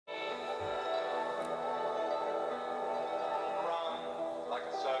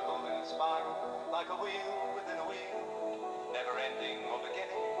circle in a spiral, like a wheel within a wheel, never ending or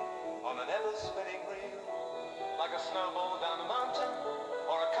beginning, on an ever-spinning reel. Like a snowball down a mountain,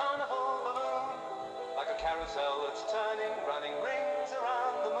 or a carnival balloon, like a carousel that's turning, running rings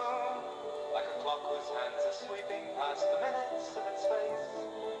around the moon, like a clock whose hands are sweeping past the minutes of its face,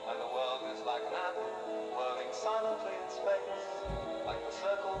 and the world is like an apple, whirling silently in space, like the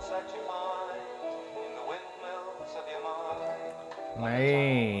circles that you find in the windmills of your mind.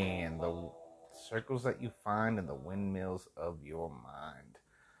 Man, the circles that you find in the windmills of your mind.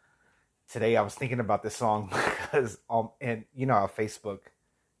 Today I was thinking about this song because and you know how Facebook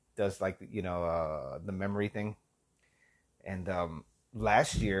does like the memory thing. And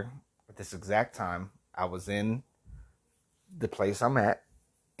last year at this exact time I was in the place I'm at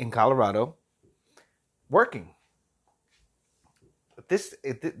in Colorado working. But this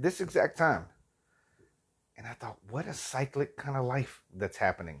exact time. And I thought, what a cyclic kind of life that's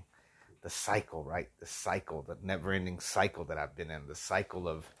happening. The cycle, right? The cycle, the never-ending cycle that I've been in. The cycle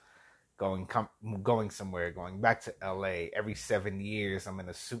of going somewhere, going back to LA. Every 7 years, I'm in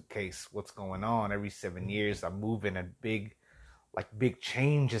a suitcase. What's going on? Every 7 years, I'm moving, and big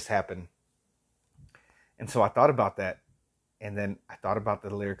changes happen. And so I thought about that. And then I thought about the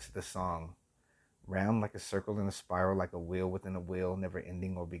lyrics of the song. Round like a circle in a spiral, like a wheel within a wheel, never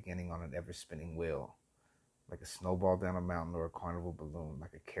ending or beginning on an ever-spinning wheel. Like a snowball down a mountain or a carnival balloon,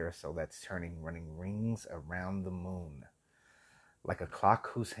 like a carousel that's turning, running rings around the moon. Like a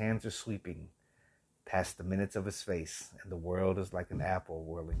clock whose hands are sweeping past the minutes of his face, and the world is like an apple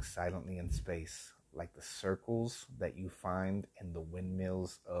whirling silently in space, like the circles that you find in the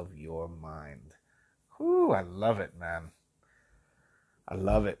windmills of your mind. Whew, I love it, man. I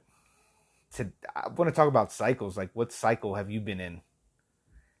love it. I want to talk about cycles. Like, what cycle have you been in?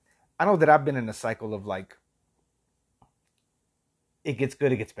 I know that I've been in a cycle of like, it gets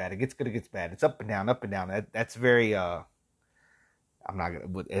good, it gets bad. It gets good, it gets bad. It's up and down, up and down. That's very, I'm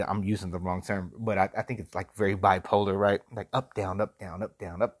using the wrong term, but I think it's like very bipolar, right? Like up, down, up, down, up,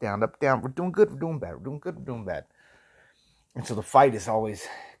 down, up, down, up, down. We're doing good, we're doing bad. We're doing good, we're doing bad. And so the fight is always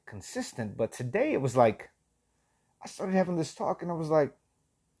consistent. But today it was like, I started having this talk and I was like,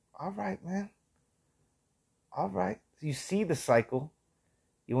 all right, man. All right. So you see the cycle.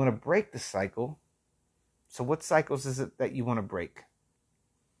 You want to break the cycle. So what cycles is it that you want to break?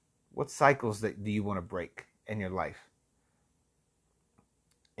 What cycles do you want to break in your life?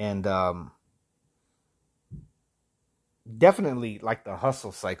 And definitely like the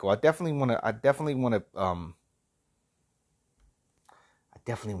hustle cycle. I definitely want to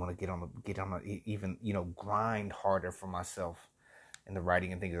get on a even, grind harder for myself in the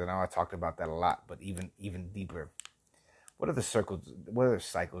writing and things. I know I talked about that a lot, but even deeper. What are the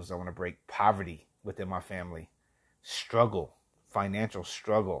cycles I want to break? Poverty within my family, financial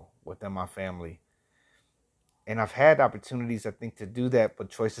struggle within my family. And I've had opportunities, I think, to do that, but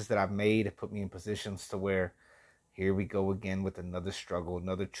choices that I've made have put me in positions to where here we go again with another struggle,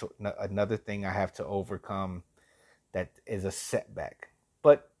 another thing I have to overcome that is a setback.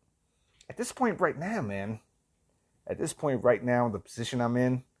 But at this point right now, man, the position I'm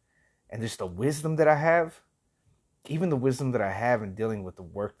in, and just the wisdom that I have, even the wisdom that I have in dealing with the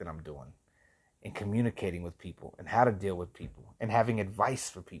work that I'm doing, and communicating with people, and how to deal with people, and having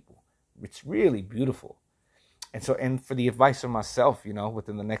advice for people, it's really beautiful. And so, and for the advice for myself,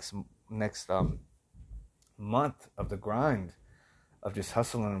 within the next month of the grind of just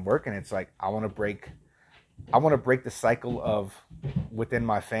hustling and working, it's like I want to break the cycle of within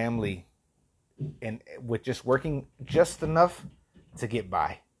my family, and with just working just enough to get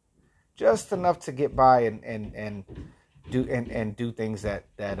by, and do things that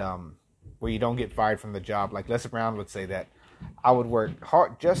where you don't get fired from the job. Like Les Brown would say that I would work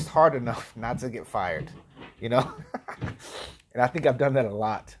hard enough not to get fired, And I think I've done that a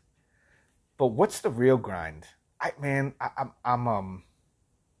lot. But what's the real grind? I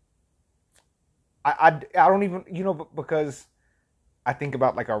don't even, because I think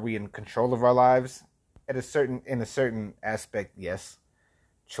about, like, are we in control of our lives? In a certain aspect, yes.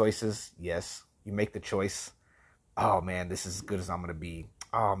 Choices, yes. You make the choice. Oh man, this is as good as I'm gonna be.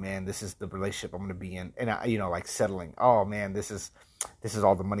 Oh man, this is the relationship I'm gonna be in, and like settling. Oh man, this is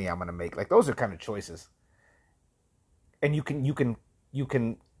all the money I'm gonna make. Like, those are kind of choices, and you can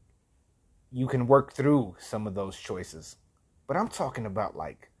work through some of those choices. But I'm talking about,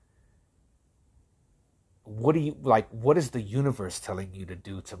 like, what is the universe telling you to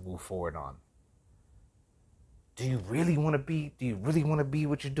do to move forward on? Do you really want to be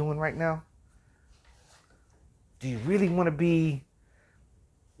what you're doing right now? Do you really want to be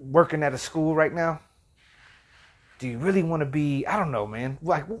working at a school right now? Do you really want to be, I don't know, man.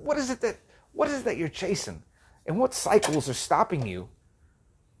 Like, what is it that you're chasing? And what cycles are stopping you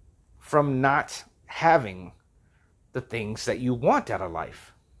from not having the things that you want out of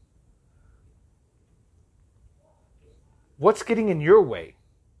life? What's getting in your way?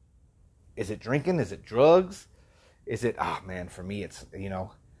 Is it drinking? Is it drugs? Is it, oh man, for me, it's,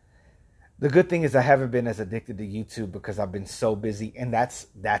 the good thing is I haven't been as addicted to YouTube because I've been so busy. And that's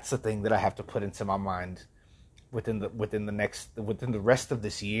the thing that I have to put into my mind within the rest of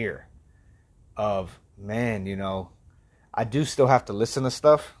this year of, man, I do still have to listen to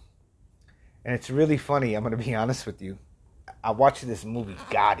stuff. And it's really funny. I'm going to be honest with you. I watched this movie,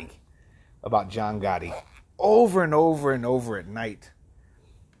 Gotti, about John Gotti, over and over and over at night.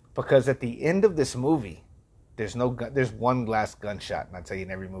 Because at the end of this movie, there's one last gunshot. And I tell you,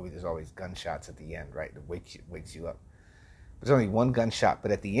 in every movie, there's always gunshots at the end, right? That wakes you up. There's only one gunshot.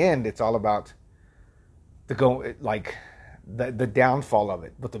 But at the end, it's all about the downfall of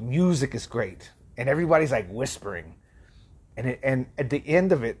it. But the music is great. And everybody's like whispering. And at the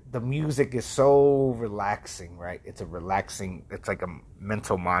end of it, the music is so relaxing, right? It's like a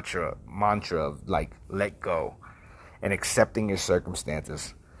mental mantra of like, let go and accepting your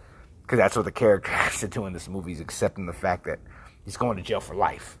circumstances. Because that's what the character has to do in this movie. He's accepting the fact that he's going to jail for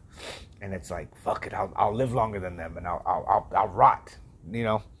life. And it's like, fuck it, I'll live longer than them and I'll rot,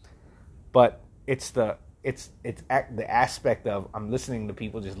 But it's the aspect of I'm listening to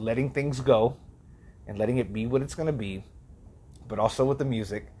people just letting things go and letting it be what it's going to be, but also with the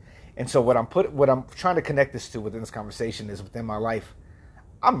music. And so what I'm trying to connect this to within this conversation is within my life,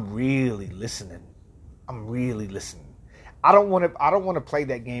 I'm really listening. I don't want to play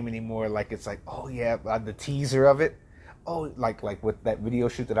that game anymore. Like it's like, oh yeah, the teaser of it. Oh, like with that video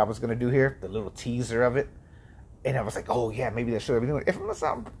shoot that I was gonna do here, the little teaser of it. And I was like, oh yeah, maybe that should have been doing it. If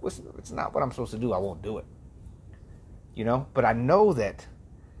it's not what I'm supposed to do, I won't do it. But I know that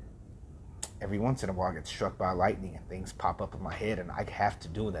every once in a while I get struck by lightning and things pop up in my head and I have to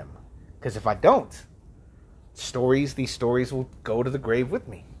do them. Because if I don't, these stories will go to the grave with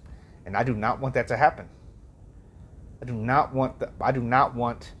me. And I do not want that to happen. I do not want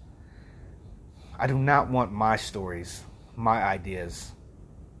my stories, my ideas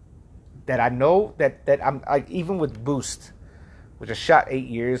that I know that I'm like, even with Boost, which I shot 8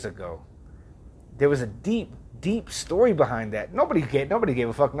 years ago, there was a deep story behind that. Nobody gave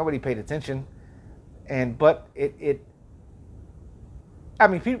a fuck. Nobody paid attention. But I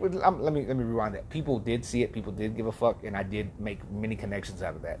mean, people. Let me rewind that. People did see it. People did give a fuck, and I did make many connections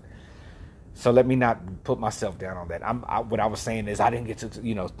out of that. So let me not put myself down on that. What I was saying is I didn't get to,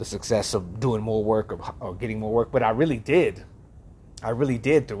 the success of doing more work or getting more work, but I really did. I really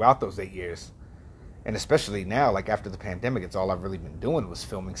did throughout those 8 years. And especially now, like after the pandemic, it's all I've really been doing was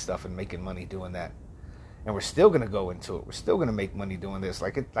filming stuff and making money doing that. And we're still going to go into it. We're still going to make money doing this.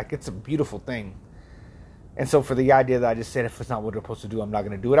 Like it's a beautiful thing. And so for the idea that I just said, if it's not what I'm supposed to do, I'm not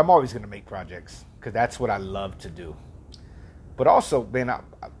going to do it. I'm always going to make projects because that's what I love to do. But also, man,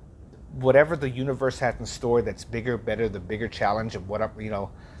 whatever the universe has in store that's bigger, better, the bigger challenge of what I'm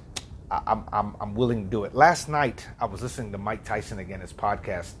willing to do it. Last night, I was listening to Mike Tyson again, his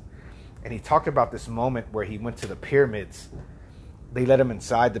podcast, and he talked about this moment where he went to the pyramids. They let him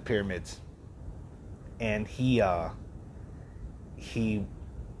inside the pyramids, and he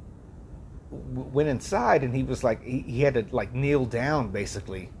went inside, and he was like, he had to like kneel down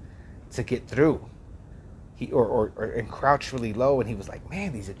basically to get through. And crouch really low, and he was like,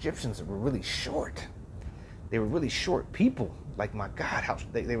 man, these Egyptians were really short. They were really short people. Like, my God, how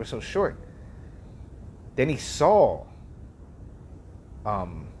they were so short. Then he saw, I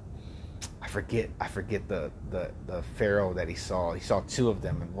forget the pharaoh that he saw. He saw two of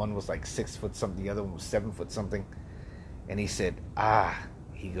them, and one was like 6 foot something, the other one was 7 foot something. And he said,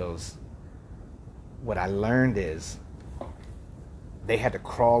 he goes, what I learned is they had to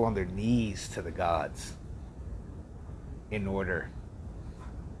crawl on their knees to the gods in order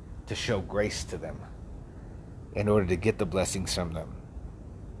to show grace to them, in order to get the blessings from them.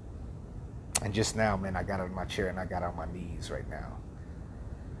 And just now, man, I got out of my chair and I got on my knees right now.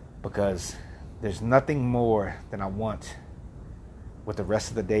 Because there's nothing more than I want with the rest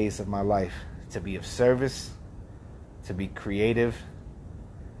of the days of my life to be of service, to be creative,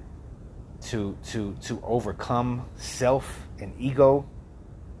 to overcome self and ego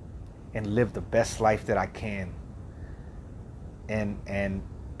and live the best life that I can. And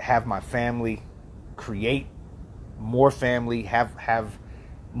have my family, create more family, have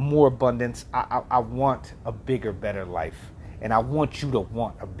more abundance. I want a bigger, better life. And I want you to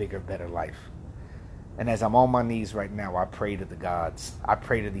want a bigger, better life. And as I'm on my knees right now, I pray to the gods. I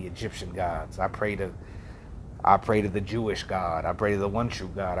pray to the Egyptian gods. I pray I pray to the Jewish God. I pray to the one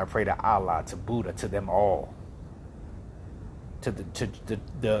true God. I pray to Allah, to Buddha, to them all. To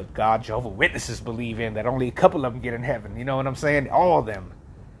the God Jehovah Witnesses believe in, that only a couple of them get in heaven. You know what I'm saying? All of them.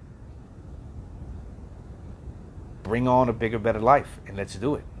 Bring on a bigger, better life, and let's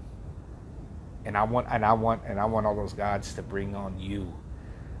do it. And I want all those gods to bring on you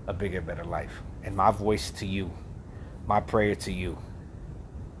a bigger, better life. And my voice to you, my prayer to you,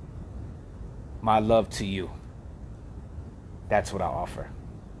 my love to you. That's what I offer.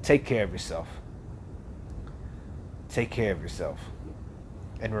 Take care of yourself. Take care of yourself.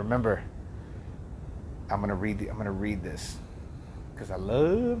 And remember, I'm gonna read this because I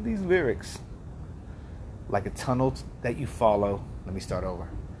love these lyrics. Like a tunnel that you follow. Let me start over.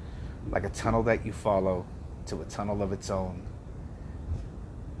 Like a tunnel that you follow to a tunnel of its own.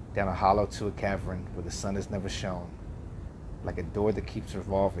 Down a hollow to a cavern where the sun has never shone. Like a door that keeps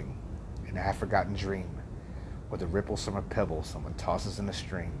revolving, an half-forgotten dream. Or the ripples from a pebble someone tosses in a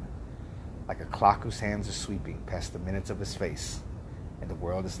stream. Like a clock whose hands are sweeping past the minutes of his face. And the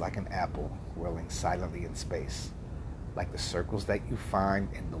world is like an apple whirling silently in space. Like the circles that you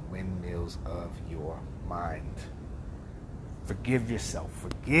find in the windmills of your mind. Forgive yourself.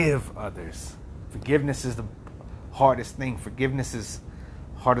 Forgive others. Forgiveness is the hardest thing. Forgiveness is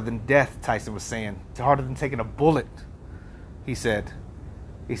harder than death, Tyson was saying. It's harder than taking a bullet, he said.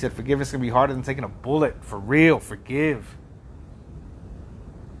 He said forgiveness can be harder than taking a bullet. For real, forgive.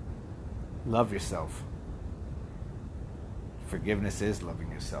 Love yourself. Forgiveness is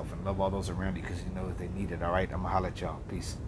loving yourself, and love all those around you because you know that they need it. All right, I'm going to holler at y'all. Peace.